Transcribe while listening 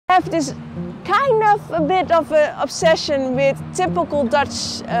I have this kind of a bit of an obsession with typical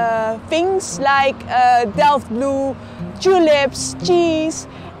Dutch things like Delft blue, tulips, cheese,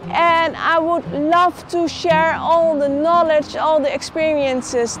 and I would love to share all the knowledge, all the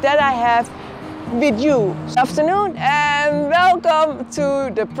experiences that I have with you. Good afternoon and welcome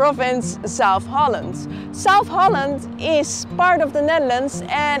to the province South Holland. South Holland is part of the Netherlands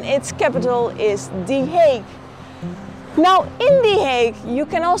and its capital is The Hague. Now in The Hague you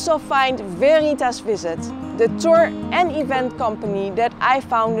can also find Verita's Visit, the tour and event company that I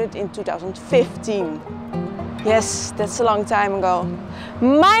founded in 2015. Yes, that's a long time ago.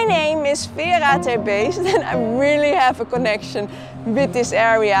 My name is Vera Beest and I really have a connection with this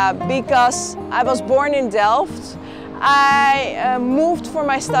area because I was born in Delft. I moved for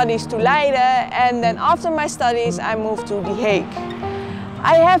my studies to Leiden and then after my studies I moved to The Hague.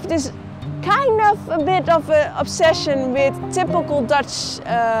 I have this kind of a bit of an obsession with typical Dutch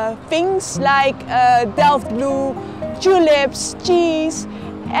things like Delft blue, tulips, cheese,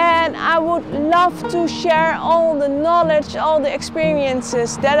 and I would love to share all the knowledge, all the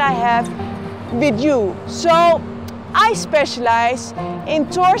experiences that I have with you. So I specialize in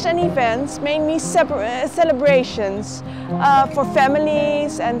tours and events, mainly celebrations for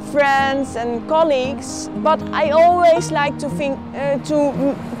families and friends and colleagues, but I always like to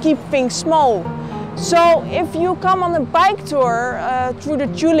keep things small. So if you come on a bike tour through the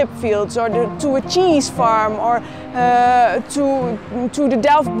tulip fields or to a cheese farm or to the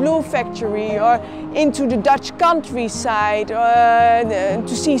Delft Blue factory or into the Dutch countryside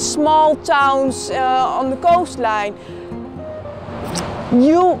to see small towns on the coastline,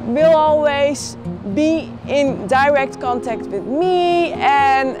 you will always be in direct contact with me,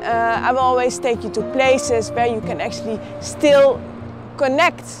 and I will always take you to places where you can actually still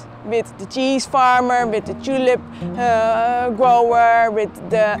connect with the cheese farmer, with the tulip grower, with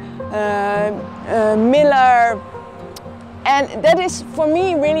the miller. And that is for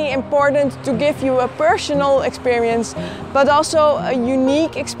me really important to give you a personal experience, but also a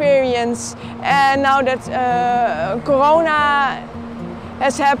unique experience. And now that Corona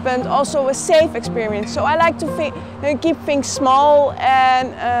has happened, also a safe experience. So I like to keep things small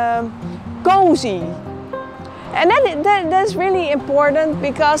and cozy. And that's really important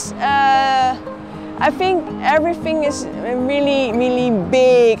because I think everything is really, really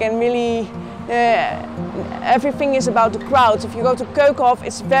big and really everything is about the crowds. If you go to Keukenhof,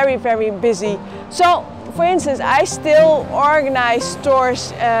 it's very, very busy. So, for instance, I still organize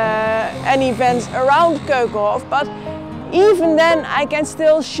tours and events around Keukenhof, but even then I can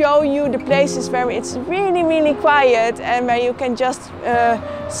still show you the places where it's really, really quiet and where you can just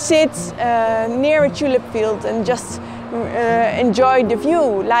sit near a tulip field and just enjoy the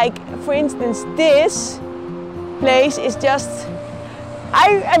view. Like, for instance, this place is just...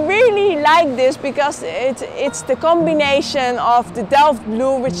 I really like this because it's the combination of the Delft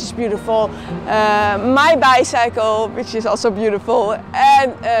blue, which is beautiful, my bicycle, which is also beautiful,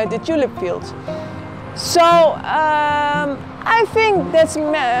 and the tulip fields. So I think that's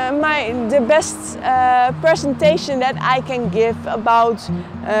the best presentation that I can give about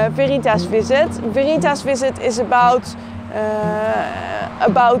Verita's Visit. Verita's Visit is about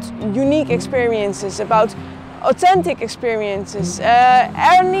unique experiences, about authentic experiences.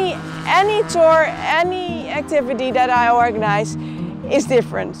 Any tour, any activity that I organize is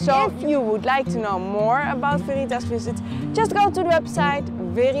different. So if you would like to know more about Verita's Visit, just go to the website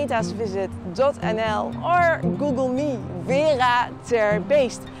veritasvisit.nl or Google me, Vera ter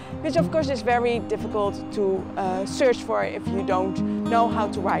Beest, which of course is very difficult to search for if you don't know how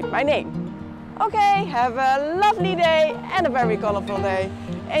to write my name. Okay, have a lovely day and a very colorful day.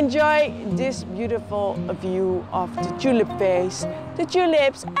 Enjoy this beautiful view of the tulip base, the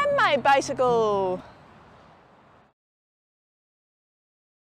tulips and my bicycle.